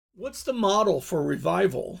What's the model for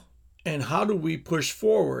revival, and how do we push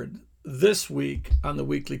forward this week on the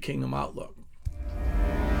Weekly Kingdom Outlook?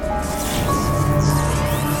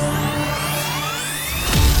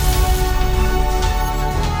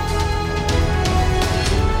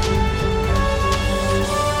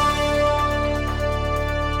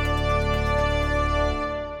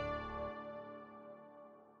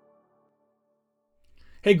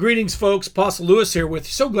 Hey, greetings, folks. Apostle Lewis here with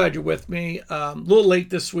you. So glad you're with me. A little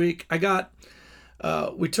late this week.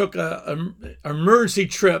 We took an emergency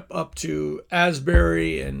trip up to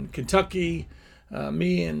Asbury in Kentucky,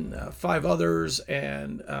 me and 5 others,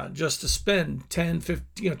 and just to spend 10,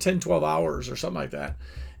 12 hours or something like that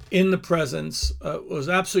in the presence. It was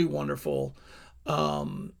absolutely wonderful.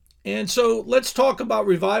 And so let's talk about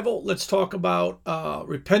revival. Let's talk about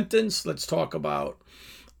repentance. Let's talk about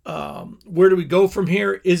where do we go from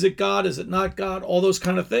here? Is it God? Is it not God? All those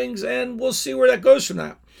kind of things. And we'll see where that goes from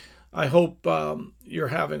that. I hope you're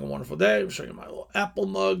having a wonderful day. I'll show you my little apple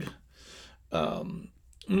mug. Having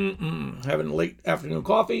a late afternoon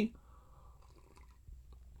coffee.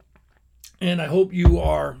 And I hope you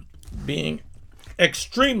are being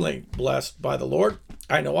extremely blessed by the Lord.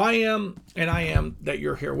 I know I am, and I am that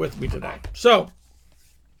you're here with me today. So,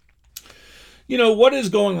 what is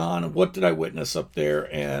going on and what did I witness up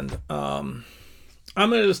there? And I'm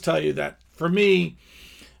going to just tell you that for me,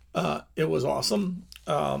 it was awesome.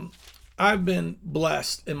 I've been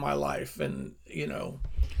blessed in my life. And,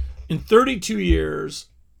 in 32 years,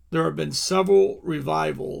 there have been several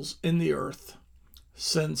revivals in the earth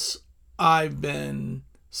since I've been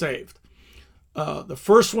saved. The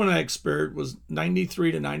first one I experienced was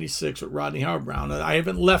 93 to 96 with Rodney Howard-Browne. And I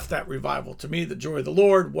haven't left that revival. To me, the joy of the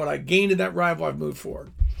Lord, what I gained in that revival, I've moved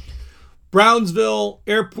forward. Brownsville,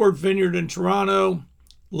 Airport Vineyard in Toronto,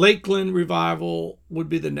 Lakeland revival would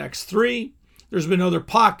be the next 3. There's been other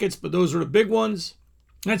pockets, but those are the big ones.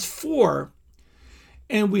 That's 4.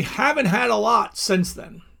 And we haven't had a lot since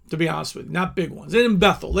then, to be honest with you. Not big ones. And in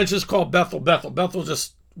Bethel, let's just call Bethel. Bethel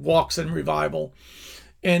just walks in revival.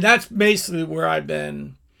 And that's basically where I've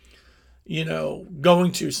been,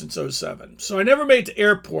 going to since 2007. So I never made it to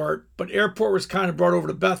Airport, but Airport was kind of brought over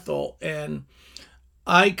to Bethel. And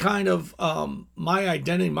I kind of, my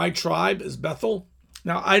identity, my tribe is Bethel.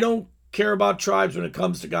 Now, I don't care about tribes when it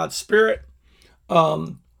comes to God's Spirit.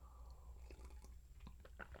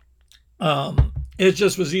 It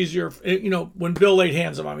just was easier, when Bill laid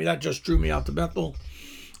hands on me, that just drew me out to Bethel.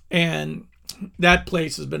 And that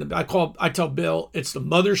place has been, I tell Bill, it's the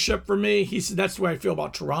mothership for me. He said, that's the way I feel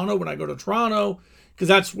about Toronto when I go to Toronto, because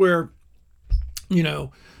that's where,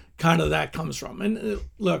 kind of that comes from. And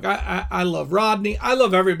look, I love Rodney. I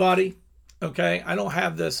love everybody. Okay. I don't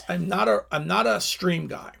have this. I'm not a stream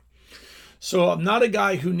guy. So I'm not a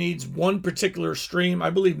guy who needs one particular stream.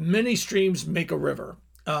 I believe many streams make a river.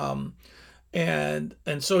 And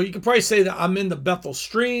so you could probably say that I'm in the Bethel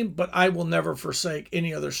stream, but I will never forsake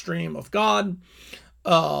any other stream of God,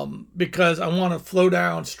 because I want to flow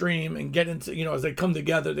downstream and get into, as they come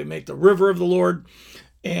together, they make the river of the Lord.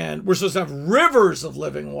 And we're supposed to have rivers of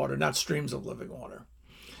living water, not streams of living water.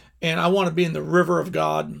 And I want to be in the river of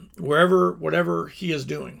God, whatever he is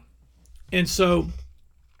doing. And so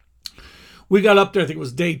we got up there, I think it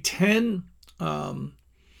was day 10.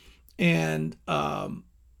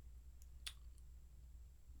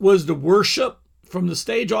 Was the worship from the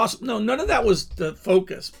stage awesome? No, none of that was the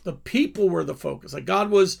focus. The people were the focus. What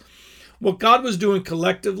God was doing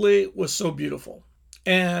collectively was so beautiful.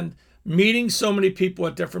 And meeting so many people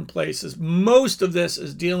at different places. Most of this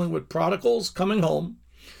is dealing with prodigals coming home.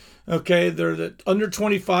 Okay, they're the under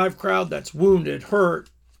 25 crowd that's wounded, hurt,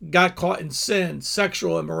 got caught in sin,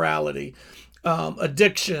 sexual immorality,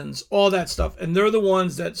 addictions, all that stuff. And they're the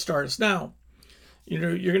ones that start us now.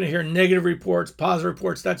 You're going to hear negative reports, positive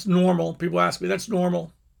reports. That's normal. People ask me, that's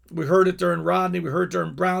normal. We heard it during Rodney. We heard it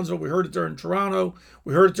during Brownsville. We heard it during Toronto.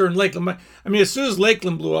 We heard it during Lakeland. I mean, as soon as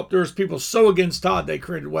Lakeland blew up, there was people so against Todd, they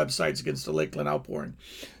created websites against the Lakeland outpouring.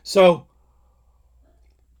 So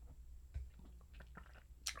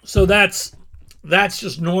that's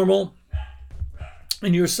just normal.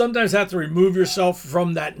 And you sometimes have to remove yourself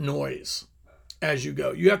from that noise as you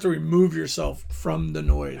go. You have to remove yourself from the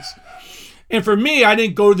noise. And for me, I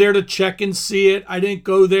didn't go there to check and see it. I didn't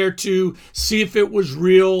go there to see if it was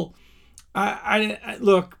real.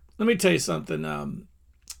 Look, let me tell you something.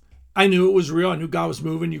 I knew it was real. I knew God was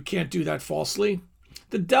moving. You can't do that falsely.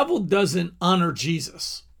 The devil doesn't honor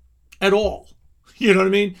Jesus at all. You know what I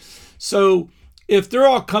mean? So if they're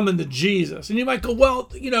all coming to Jesus, and you might go,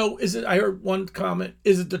 well, I heard one comment,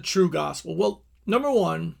 is it the true gospel? Well, number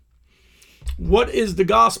one, what is the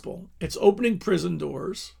gospel? It's opening prison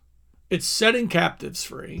doors It's setting captives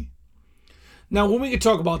free. Now, when we can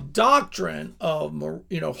talk about doctrine of,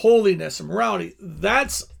 holiness and morality,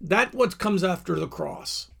 that's what comes after the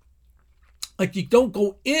cross. Like, you don't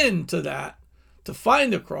go into that to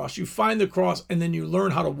find the cross. You find the cross, and then you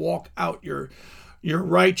learn how to walk out your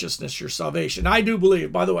righteousness, your salvation. I do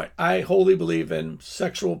believe, by the way, I wholly believe in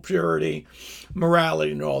sexual purity,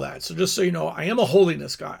 morality, and all that. So just so you know, I am a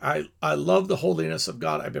holiness guy. I love the holiness of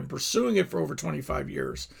God. I've been pursuing it for over 25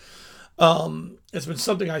 years. It's been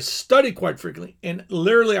something I study quite frequently. And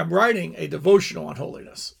literally, I'm writing a devotional on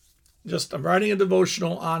holiness. I'm writing a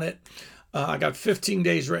devotional on it. I got 15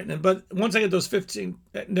 days written. But once I get those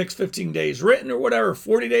next 15 days written or whatever,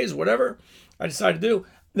 40 days, whatever I decide to do,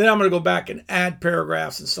 then I'm going to go back and add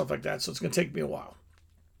paragraphs and stuff like that. So it's going to take me a while.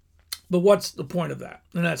 But what's the point of that?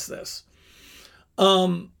 And that's this.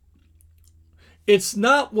 It's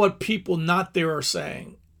not what people not there are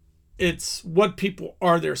saying. It's what people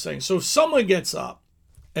are there saying. So if someone gets up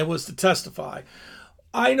and was to testify,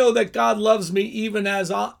 I know that God loves me even as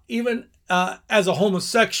a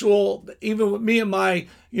homosexual, even with me and my,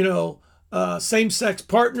 same-sex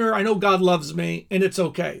partner. I know God loves me and it's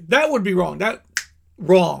okay. That would be wrong.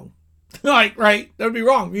 Wrong. Right? That would be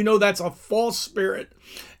wrong. That's a false spirit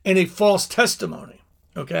and a false testimony.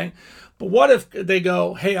 Okay? But what if they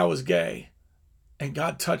go, hey, I was gay and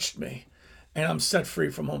God touched me and I'm set free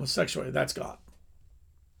from homosexuality? That's God.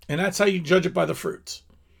 And that's how you judge it, by the fruits.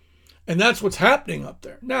 And that's what's happening up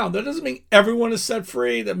there. Now, that doesn't mean everyone is set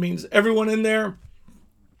free. That means everyone in there.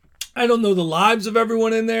 I don't know the lives of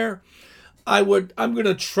everyone in there. I'm going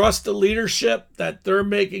to trust the leadership that they're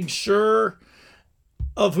making sure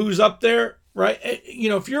of who's up there, right?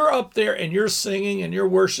 If you're up there and you're singing and you're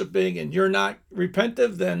worshiping and you're not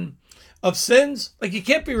repentive then of sins, like, you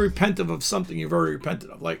can't be repentive of something you've already repented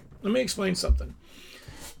of. Like, let me explain something.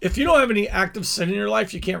 If you don't have any active sin in your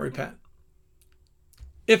life, you can't repent.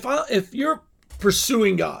 If you're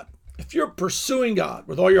pursuing God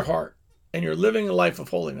with all your heart and you're living a life of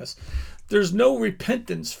holiness, there's no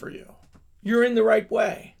repentance for you. You're in the right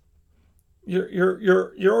way.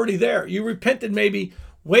 You're already there. You repented maybe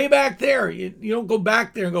way back there. You don't go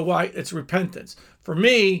back there and go, why? It's repentance. For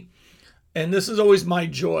me, and this is always my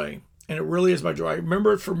joy, and it really is my joy. I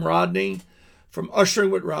remember it from Rodney, from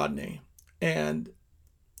ushering with Rodney. And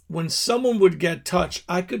when someone would get touched,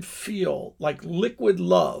 I could feel like liquid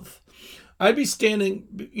love. I'd be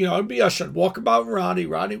standing, I'd be ushering, walk about Rodney.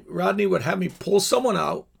 Rodney would have me pull someone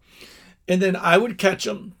out, and then I would catch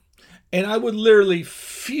them. And I would literally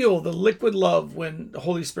feel the liquid love when the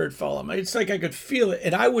Holy Spirit fell on me. It's like I could feel it.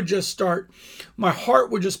 And I would just my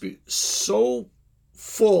heart would just be so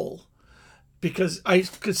full because I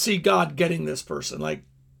could see God getting this person. Like,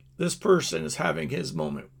 this person is having his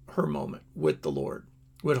moment, her moment with the Lord,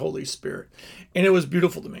 with Holy Spirit. And it was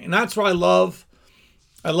beautiful to me. And that's what I love.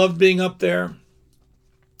 I love being up there.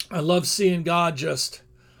 I love seeing God just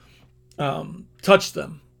touch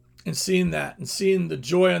them. And seeing that and seeing the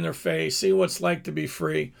joy on their face, seeing what it's like to be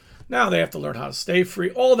free. Now they have to learn how to stay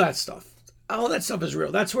free. All that stuff. All that stuff is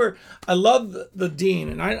real. That's where I love the dean.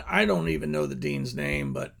 And I don't even know the dean's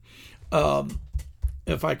name, but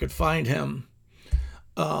if I could find him,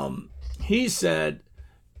 he said,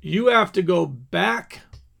 you have to go back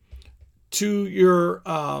to your,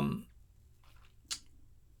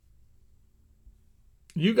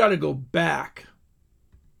 you got to go back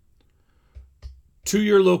to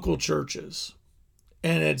your local churches,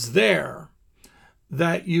 and it's there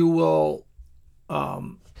that you will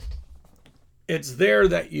it's there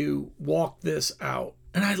that you walk this out.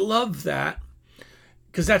 And I love that,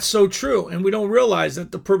 because that's so true. And we don't realize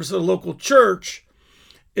that the purpose of the local church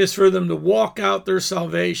is for them to walk out their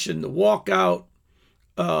salvation, to walk out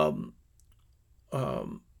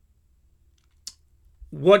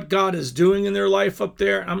what God is doing in their life up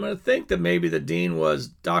there. I'm going to think that maybe the dean was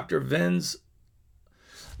Dr. Venz.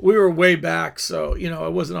 We were way back, so, I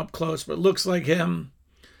wasn't up close, but it looks like him.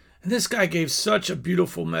 And this guy gave such a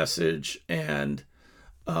beautiful message, and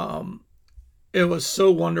it was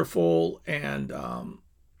so wonderful, and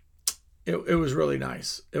it was really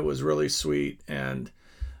nice. It was really sweet and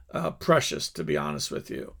precious, to be honest with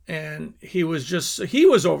you. And he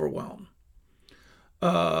was overwhelmed.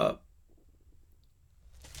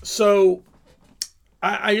 So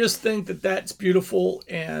I just think that that's beautiful.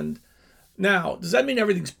 And now, does that mean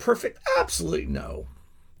everything's perfect? Absolutely no.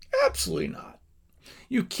 Absolutely not.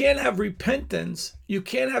 You can't have repentance. You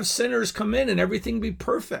can't have sinners come in and everything be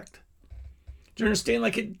perfect. Do you understand?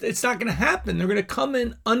 Like, it's not going to happen. They're going to come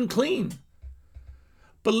in unclean.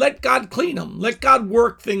 But let God clean them. Let God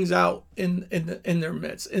work things out in their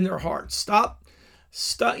midst, in their hearts. Stop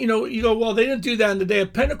You go, well, they didn't do that on the day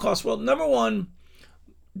of Pentecost. Well, number one,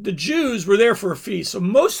 the Jews were there for a feast. So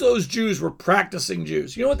most of those Jews were practicing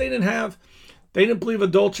Jews. You know what they didn't have? They didn't believe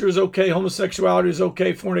adultery was okay, homosexuality was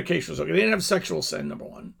okay, fornication was okay. They didn't have sexual sin, number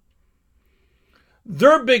one.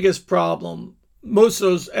 Their biggest problem, most of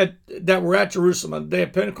those that were at Jerusalem on the day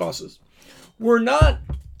of Pentecost, were not,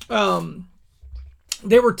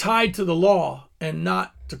 they were tied to the law and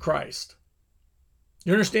not to Christ.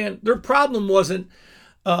 You understand? Their problem wasn't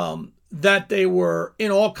that they were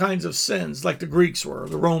in all kinds of sins like the Greeks were, or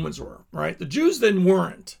the Romans were, right? The Jews then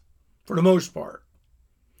weren't, for the most part.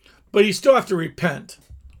 But you still have to repent.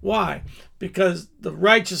 Why? Because the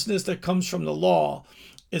righteousness that comes from the law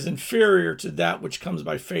is inferior to that which comes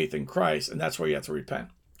by faith in Christ, and that's why you have to repent.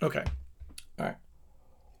 Okay. All right.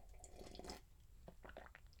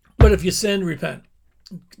 But if you sin, repent.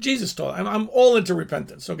 Jesus taught. I'm all into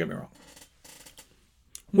repentance, don't get me wrong.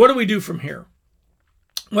 What do we do from here?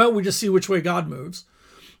 Well, we just see which way God moves.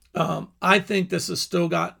 I think this has still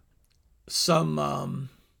got some, I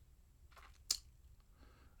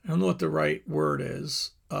don't know what the right word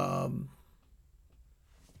is,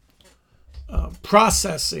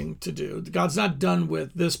 processing to do. God's not done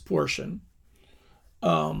with this portion.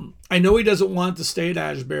 I know he doesn't want to stay at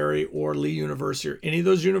Asbury or Lee University or any of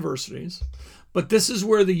those universities, but this is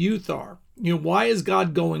where the youth are. Why is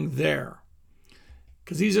God going there?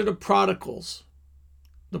 Because these are the prodigals.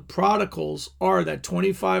 The prodigals are that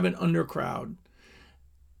 25 and under crowd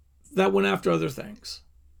that went after other things.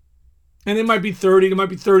 And they might be 30, they might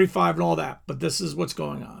be 35 and all that, but this is what's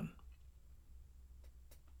going on.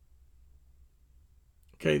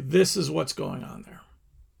 Okay, this is what's going on there.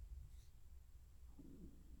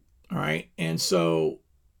 All right, and so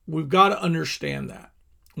we've got to understand that,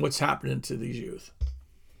 what's happening to these youth.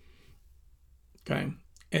 Okay,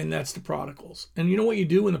 and that's the prodigals. And you know what you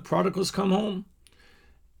do when the prodigals come home?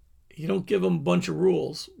 You don't give them a bunch of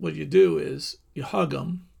rules. What you do is you hug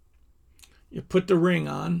them, you put the ring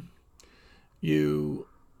on, you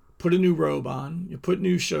put a new robe on, you put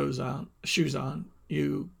new shoes on,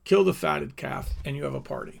 you kill the fatted calf, and you have a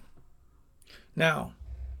party. Now,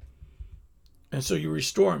 and so you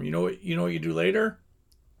restore them. You know what you do later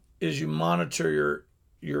is you monitor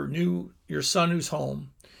your son who's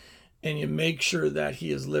home, and you make sure that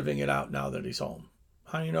he is living it out now that he's home.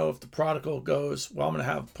 How do you know if the prodigal goes, well, I'm going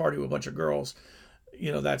to have a party with a bunch of girls,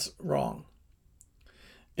 that's wrong.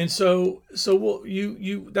 And so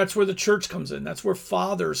that's where the church comes in. That's where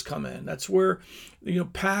fathers come in. That's where,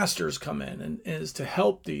 pastors come in, and is to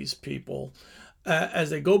help these people as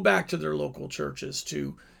they go back to their local churches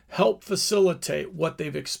to help facilitate what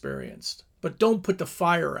they've experienced. But don't put the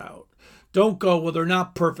fire out. Don't go, well, they're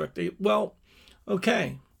not perfect. Well,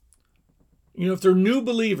 okay. If they're new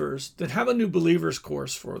believers, then have a new believers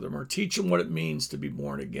course for them, or teach them what it means to be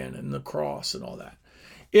born again and the cross and all that.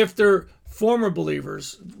 If they're former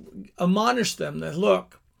believers, admonish them that,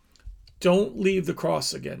 look, don't leave the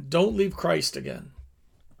cross again. Don't leave Christ again,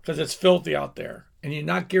 because it's filthy out there, and you're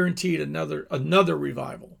not guaranteed another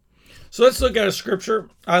revival. So let's look at a scripture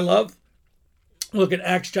I love. Look at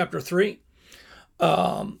Acts chapter 3,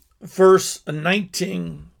 verse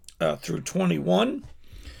 19 through 21.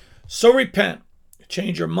 So repent,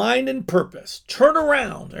 change your mind and purpose, turn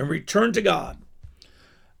around and return to God,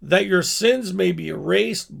 that your sins may be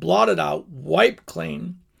erased, blotted out, wiped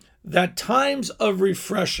clean, that times of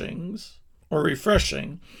refreshing,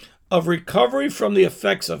 of recovery from the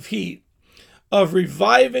effects of heat, of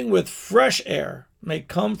reviving with fresh air may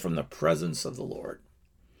come from the presence of the Lord,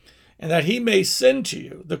 and that he may send to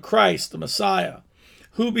you the Christ, the Messiah,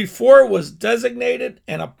 who before was designated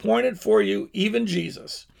and appointed for you, even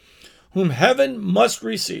Jesus, whom heaven must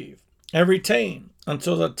receive and retain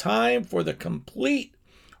until the time for the complete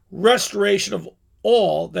restoration of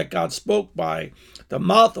all that God spoke by the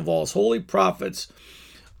mouth of all his holy prophets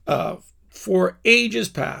for ages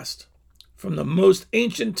past, from the most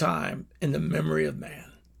ancient time in the memory of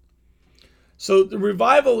man. So the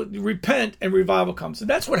revival, repent and revival comes. And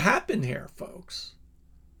that's what happened here, folks.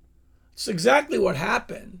 It's exactly what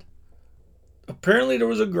happened. Apparently there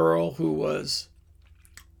was a girl who was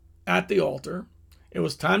at the altar. It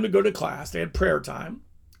was time to go to class. They had prayer time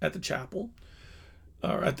at the chapel.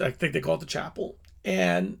 I think they call it the chapel.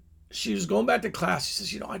 And she was going back to class. She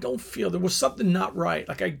says, I don't feel, there was something not right.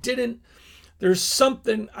 There's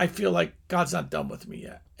something, I feel like God's not done with me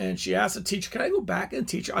yet. And she asked the teacher, can I go back and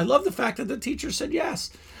teach her? I love the fact that the teacher said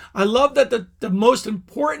yes. I love that the most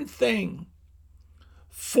important thing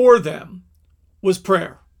for them was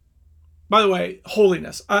prayer. By the way,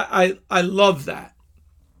 holiness. I love that.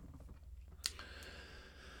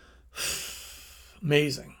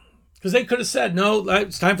 Amazing. Because they could have said, no,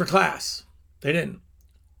 it's time for class. They didn't.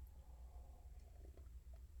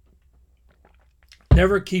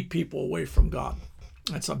 Never keep people away from God.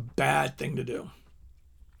 That's a bad thing to do.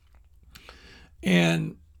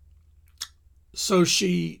 And so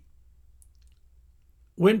she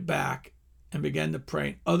went back and began to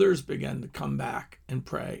pray. Others began to come back and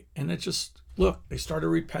pray. And it just, look, they started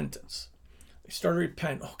repentance. They started to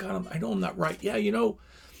repent. Oh, God, I know I'm not right. Yeah, you know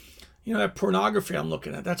that pornography I'm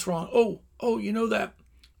looking at, that's wrong. Oh, you know that,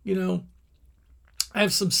 I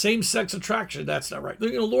have some same-sex attraction. That's not right.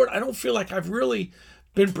 Lord, I don't feel like I've really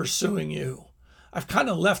been pursuing you. I've kind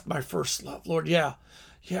of left my first love. Lord, yeah,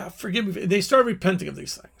 forgive me. They started repenting of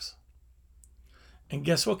these things. And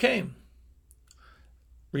guess what came?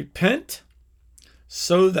 Repent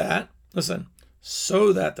so that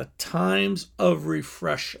the times of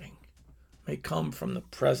refreshing may come from the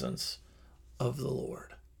presence of the Lord.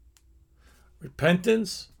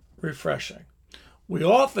 Repentance, refreshing. We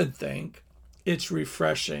often think it's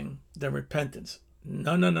refreshing than repentance.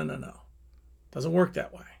 No. Doesn't work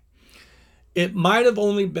that way. It might have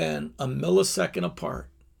only been a millisecond apart,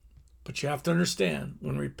 but you have to understand,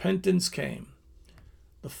 when repentance came,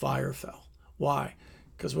 the fire fell. Why?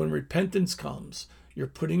 Because when repentance comes, you're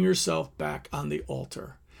putting yourself back on the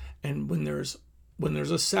altar. And when there's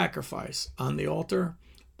a sacrifice on the altar,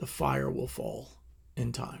 the fire will fall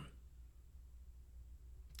in time.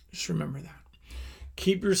 Just remember that.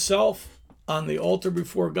 Keep yourself on the altar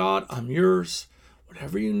before God. I'm yours.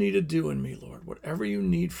 Whatever you need to do in me, Lord. Whatever you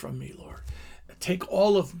need from me, Lord. Take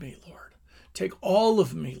all of me, Lord. Take all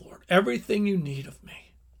of me, Lord. Everything you need of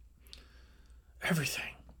me.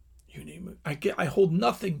 Everything you need. I hold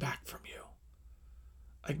nothing back from you.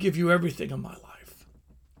 I give you everything in my life.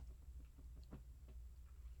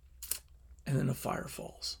 And then the fire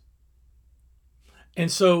falls.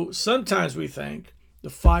 And so sometimes we think the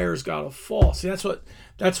fire's got to fall. See, that's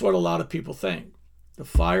what a lot of people think. The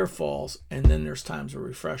fire falls, and then there's times of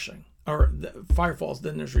refreshing. Or the fire falls,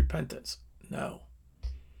 then there's repentance. No.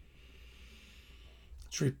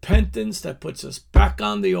 It's repentance that puts us back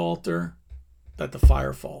on the altar, that the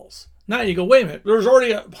fire falls. Now you go, wait a minute, there's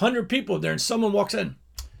already 100 people there and someone walks in.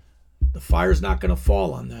 The fire's not going to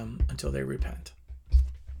fall on them until they repent.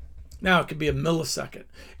 Now it could be a millisecond.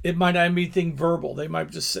 It might not be anything verbal. They might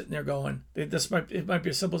be just sitting there going, it might be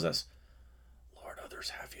as simple as this. Lord, others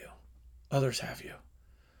have you. Others have you.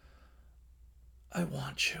 I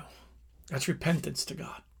want you. That's repentance to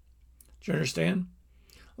God. Do you understand?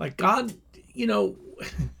 Like God, we don't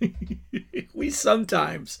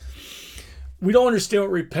understand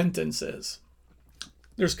what repentance is.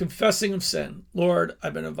 There's confessing of sin. Lord,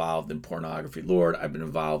 I've been involved in pornography. Lord, I've been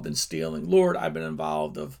involved in stealing. Lord, I've been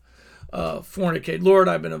involved of fornicate. Lord,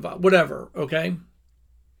 I've been involved, whatever, okay?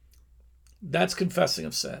 That's confessing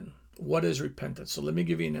of sin. What is repentance? So let me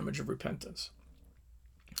give you an image of repentance.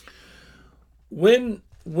 When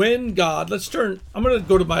God, I'm going to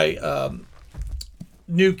go to my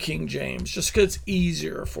New King James, just because it's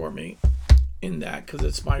easier for me in that, because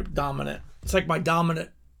it's like my dominant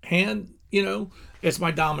hand, it's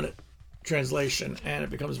my dominant translation, and it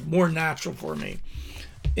becomes more natural for me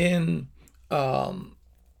in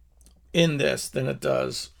this than it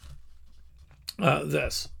does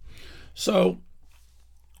this. So,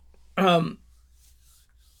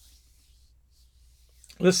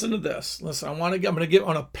 listen to this. Listen, I'm going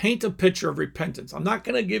to paint a picture of repentance. I'm not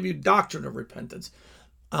going to give you doctrine of repentance.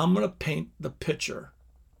 I'm going to paint the picture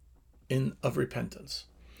of repentance.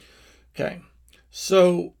 Okay.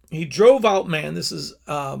 So he drove out man. This is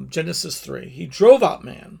Genesis 3. He drove out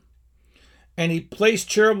man, and he placed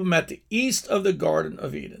cherubim at the east of the Garden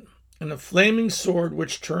of Eden, and a flaming sword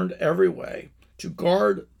which turned every way to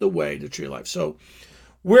guard the way to tree of life. So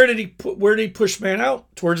where did he push man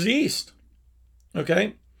out? Towards the east.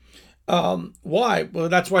 Okay. Why? Well,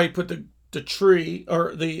 that's why he put the tree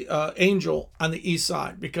or the angel on the east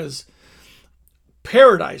side, because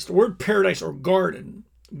paradise, the word paradise or garden,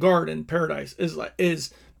 paradise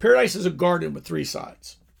is paradise is a garden with three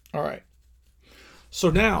sides. All right. So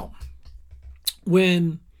now,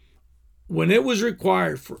 when it was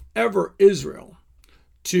required for Israel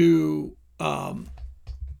to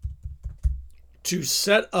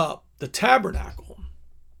set up the tabernacle,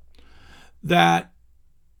 that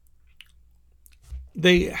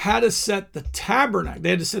they had to set the tabernacle, they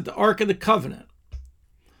had to set the Ark of the Covenant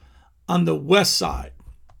on the west side.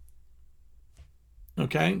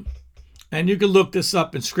 Okay? And you can look this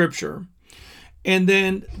up in Scripture. And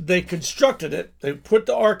then they constructed it. They put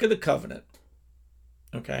the Ark of the Covenant.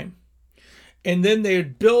 Okay? And then they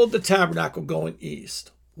would build the tabernacle going east.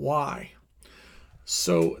 Why?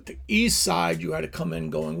 So the east side, you had to come in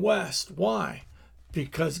going west. Why?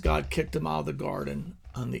 Because God kicked them out of the garden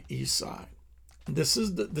on the east side. This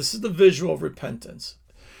is the visual of repentance.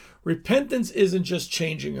 Repentance isn't just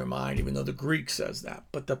changing your mind, even though the Greek says that.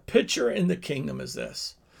 But the picture in the kingdom is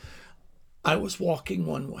this. I was walking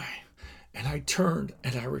one way, and I turned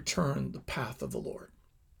and I returned the path of the Lord.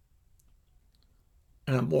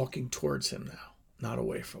 And I'm walking towards him now, not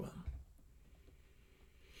away from him.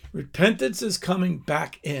 Repentance is coming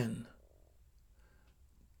back in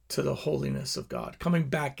to the holiness of God, coming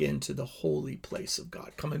back into the holy place of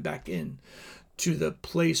God, coming back in to the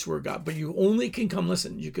place where God, but you only can come,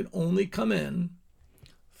 listen, you can only come in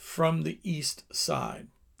from the east side.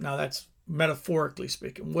 Now that's metaphorically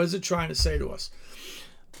speaking. What is it trying to say to us?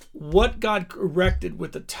 What God erected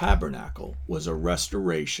with the tabernacle was a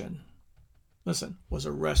restoration. Listen, was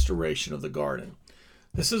a restoration of the garden.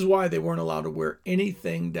 This is why they weren't allowed to wear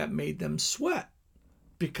anything that made them sweat,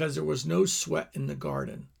 because there was no sweat in the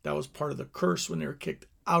garden. That was part of the curse when they were kicked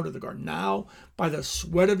out of the garden. Now, by the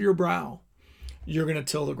sweat of your brow, you're going to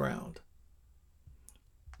till the ground.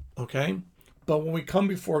 Okay? But when we come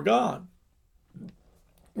before God,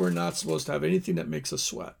 we're not supposed to have anything that makes us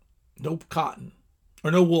sweat. No cotton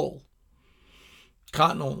or no wool.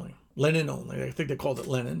 Cotton only. Linen only. I think they called it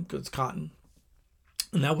linen because it's cotton.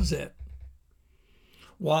 And that was it.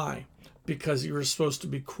 Why? Because you were supposed to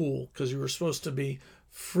be cool, because you were supposed to be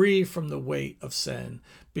free from the weight of sin,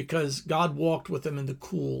 because God walked with them in the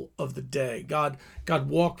cool of the day. God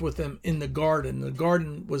walked with them in the garden. The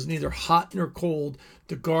garden was neither hot nor cold.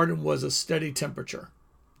 The garden was a steady temperature.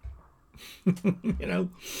 The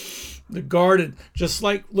garden, just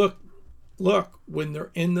like, look, when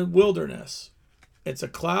they're in the wilderness, it's a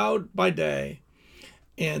cloud by day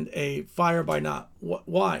and a fire by night.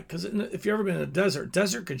 Why? Because if you've ever been in a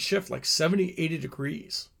desert can shift like 70, 80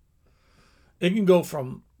 degrees. It can go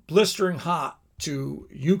from blistering hot to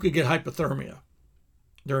you could get hypothermia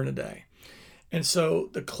during the day. And so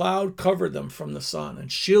the cloud covered them from the sun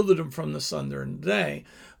and shielded them from the sun during the day,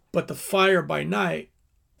 but the fire by night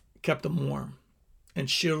kept them warm and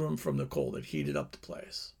shielded them from the cold. It heated up the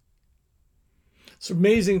place. It's an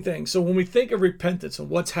amazing thing. So when we think of repentance and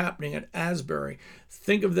what's happening at Asbury,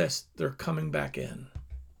 think of this. They're coming back in.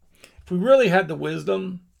 If we really had the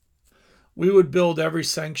wisdom, we would build every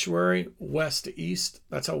sanctuary west to east.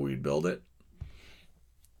 That's how we'd build it.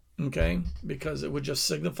 Okay? Because it would just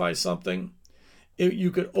signify something.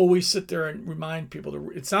 You could always sit there and remind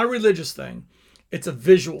people. It's not a religious thing. It's a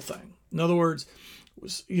visual thing. In other words,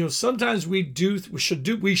 sometimes we should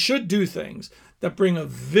do things that bring a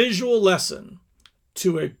visual lesson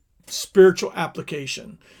to a spiritual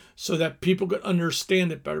application so that people could understand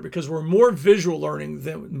it better, because we're more visual learning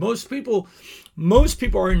than most people. Most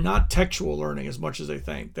people are not textual learning as much as they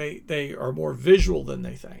think. They are more visual than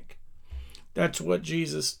they think. That's why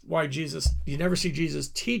you never see Jesus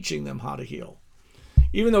teaching them how to heal,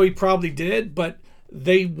 even though he probably did, but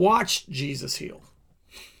they watched Jesus heal.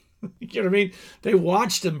 You know what I mean? They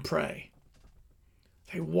watched him pray.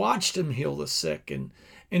 They watched him heal the sick,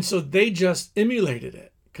 and so they just emulated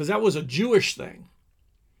it because that was a Jewish thing.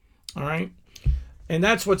 All right? And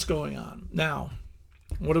that's what's going on. Now,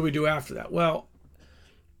 what do we do after that? Well,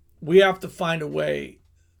 we have to find a way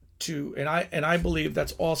to, and I believe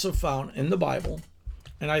that's also found in the Bible,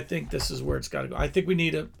 and I think this is where it's got to go. I think we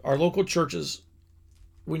need our local churches,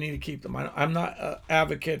 we need to keep them. I'm not an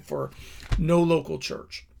advocate for no local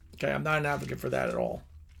church. Okay, I'm not an advocate for that at all.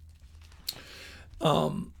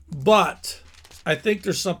 But I think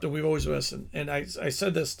there's something we've always missed, and I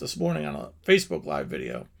said this morning on a Facebook Live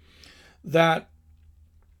video, that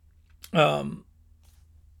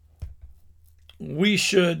we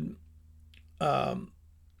should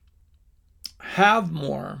have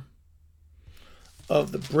more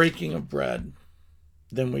of the breaking of bread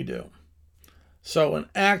than we do. So in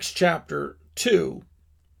Acts chapter 2,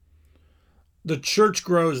 the church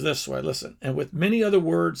grows this way. Listen, and with many other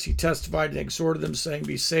words, he testified and exhorted them, saying,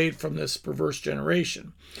 be saved from this perverse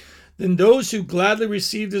generation. Then those who gladly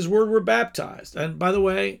received his word were baptized. And by the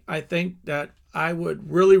way, I think that I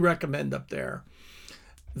would really recommend up there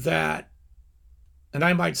that, and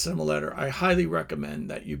I might send them a letter, I highly recommend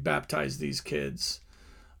that you baptize these kids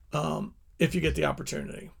if you get the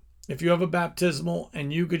opportunity. If you have a baptismal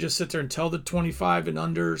and you could just sit there and tell the 25 and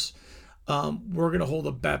unders, we're going to hold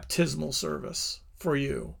a baptismal service for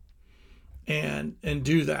you and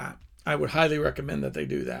do that. I would highly recommend that they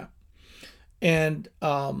do that. And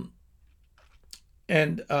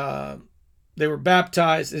they were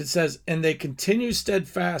baptized. It says, and they continue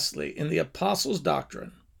steadfastly in the apostles'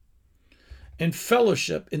 doctrine and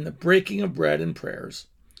fellowship, in the breaking of bread and prayers.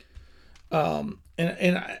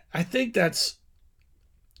 I think that's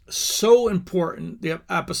so important, the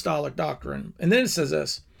apostolic doctrine. And then it says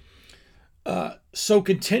this, so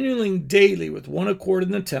continuing daily with one accord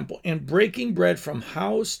in the temple and breaking bread from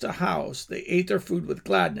house to house, they ate their food with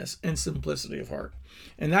gladness and simplicity of heart.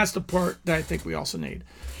 And that's the part that I think we also need.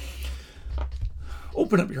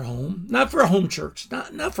 Open up your home, not for a home church,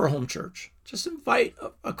 not for a home church. Just invite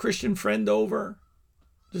a Christian friend over.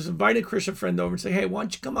 Just invite a Christian friend over and say, hey, why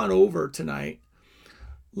don't you come on over tonight?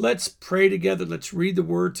 Let's pray together. Let's read the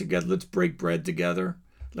word together. Let's break bread together.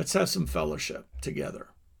 Let's have some fellowship together.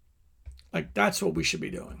 Like, that's what we should be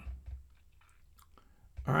doing.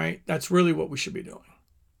 All right? That's really what we should be doing.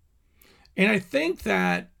 And I think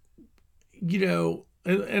that,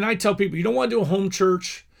 and I tell people, you don't want to do a home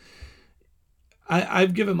church.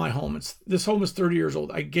 I've given my home. This home is 30 years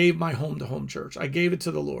old. I gave my home to home church. I gave it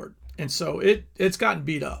to the Lord. And so it's gotten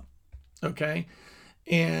beat up. Okay?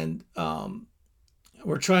 And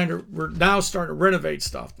we're now starting to renovate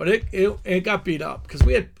stuff, but it got beat up because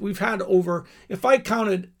we've had over, if I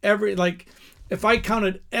counted every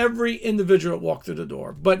individual that walked through the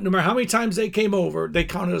door, but no matter how many times they came over, they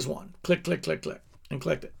counted as one. Click, click, click, click, and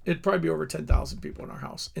clicked it. It'd probably be over 10,000 people in our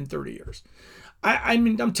house in 30 years. I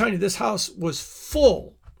mean, I'm telling you, this house was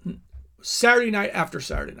full Saturday night after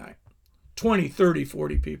Saturday night. 20, 30,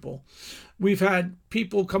 40 people. We've had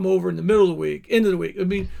people come over in the middle of the week, end of the week. I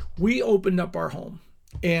mean, we opened up our home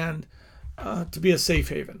and to be a safe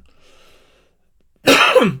haven.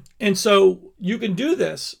 And so you can do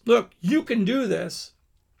this. Look, you can do this.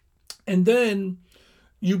 And then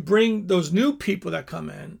you bring those new people that come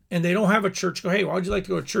in and they don't have a church. Go, hey, why would you like to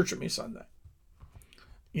go to church with me Sunday?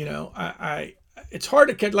 It's hard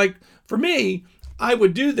to get, like, for me, I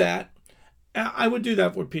would do that. I would do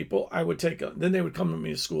that with people. I would then they would come to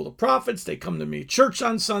me to School of Prophets. They come to me church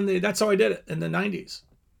on Sunday. That's how I did it in the 90s.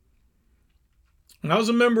 When I was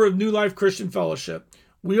a member of New Life Christian Fellowship,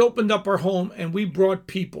 we opened up our home and we brought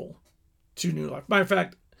people to New Life. Matter of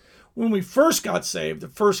fact, when we first got saved, the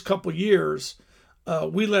first couple years,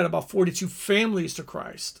 we led about 42 families to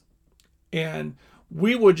Christ. And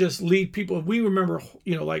we would just lead people. We remember,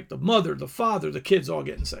 like the mother, the father, the kids all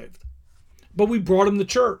getting saved. But we brought them to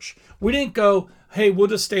church. We didn't go, hey, we'll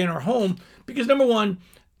just stay in our home. Because number one,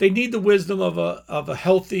 they need the wisdom of a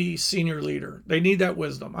healthy senior leader. They need that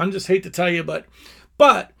wisdom. I just hate to tell you, but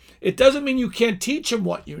it doesn't mean you can't teach them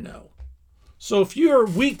what you know. So if you're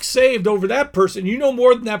weak saved over that person, you know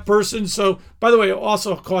more than that person. So, by the way, it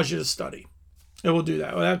also cause you to study. It will do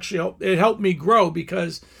that. It helped me grow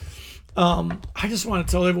because I just want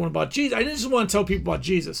to tell everyone about Jesus. I didn't just want to tell people about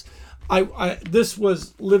Jesus. This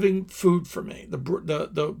was living food for me, the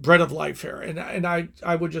bread of life here, and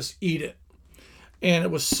I would just eat it, and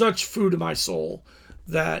it was such food to my soul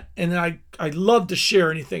and I love to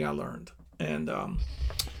share anything I learned, and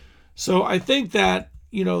so I think that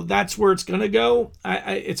that's where it's going to go.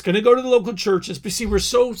 It's going to go to the local churches, but see, we're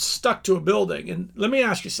so stuck to a building. And let me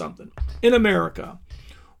ask you something: in America,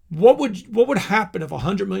 what would happen if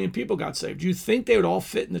 100 million people got saved? Do you think they would all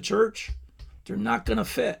fit in the church? They're not going to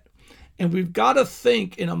fit. And we've got to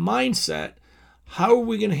think in a mindset, how are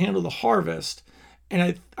we going to handle the harvest?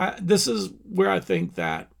 And this is where I think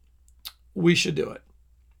that we should do it.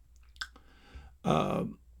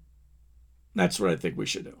 That's what I think we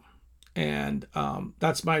should do. And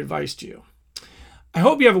that's my advice to you. I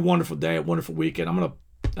hope you have a wonderful day, a wonderful weekend. I'm going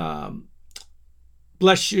to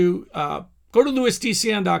bless you. Go to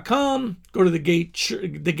lewisdcn.com. Go to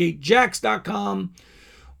thegatejacks.com.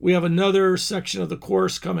 We have another section of the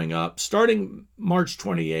course coming up starting March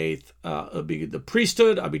 28th. It'll be the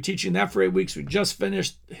priesthood. I'll be teaching that for 8 weeks. We just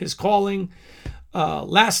finished his calling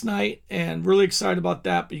last night and really excited about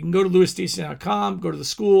that. But you can go to lewisdcn.com, go to the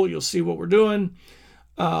school. You'll see what we're doing.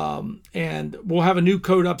 And we'll have a new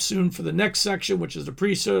code up soon for the next section, which is the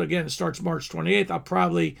priesthood. Again, it starts March 28th. I'll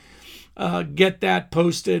probably get that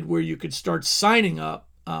posted where you could start signing up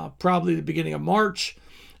probably the beginning of March.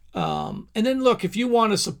 And then look, if you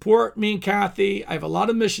want to support me and Kathy, I have a lot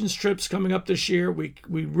of missions trips coming up this year. We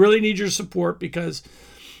really need your support because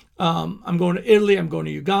I'm going to Italy. I'm going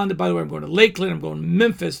to Uganda. By the way, I'm going to Lakeland. I'm going to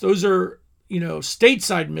Memphis. Those are,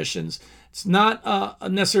 stateside missions. It's not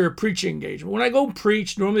necessarily a preaching engagement. When I go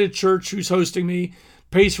preach, normally the church who's hosting me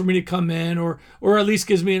pays for me to come in or at least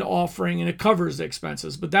gives me an offering and it covers the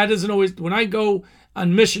expenses. But that isn't always, when I go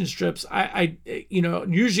on missions trips, I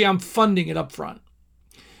usually I'm funding it up front.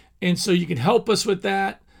 And so you can help us with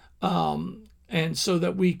that, and so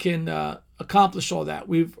that we can accomplish all that.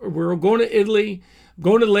 We're going to Italy,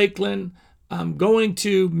 going to Lakeland, going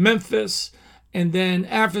to Memphis, and then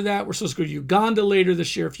after that, we're supposed to go to Uganda later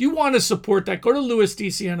this year. If you want to support that, go to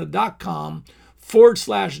lewisdcn.com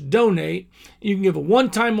patreon.com/donate. You can give a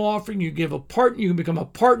one-time offering. You give a part. You can become a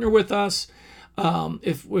partner with us.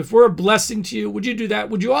 If we're a blessing to you, would you do that?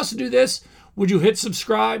 Would you also do this? Would you hit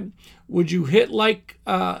subscribe? Would you hit like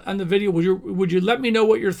on the video? Would you let me know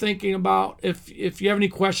what you're thinking about? If you have any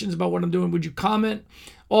questions about what I'm doing, would you comment?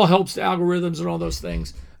 All helps the algorithms and all those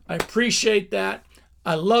things. I appreciate that.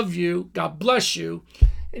 I love you. God bless you.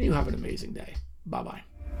 And you have an amazing day. Bye-bye.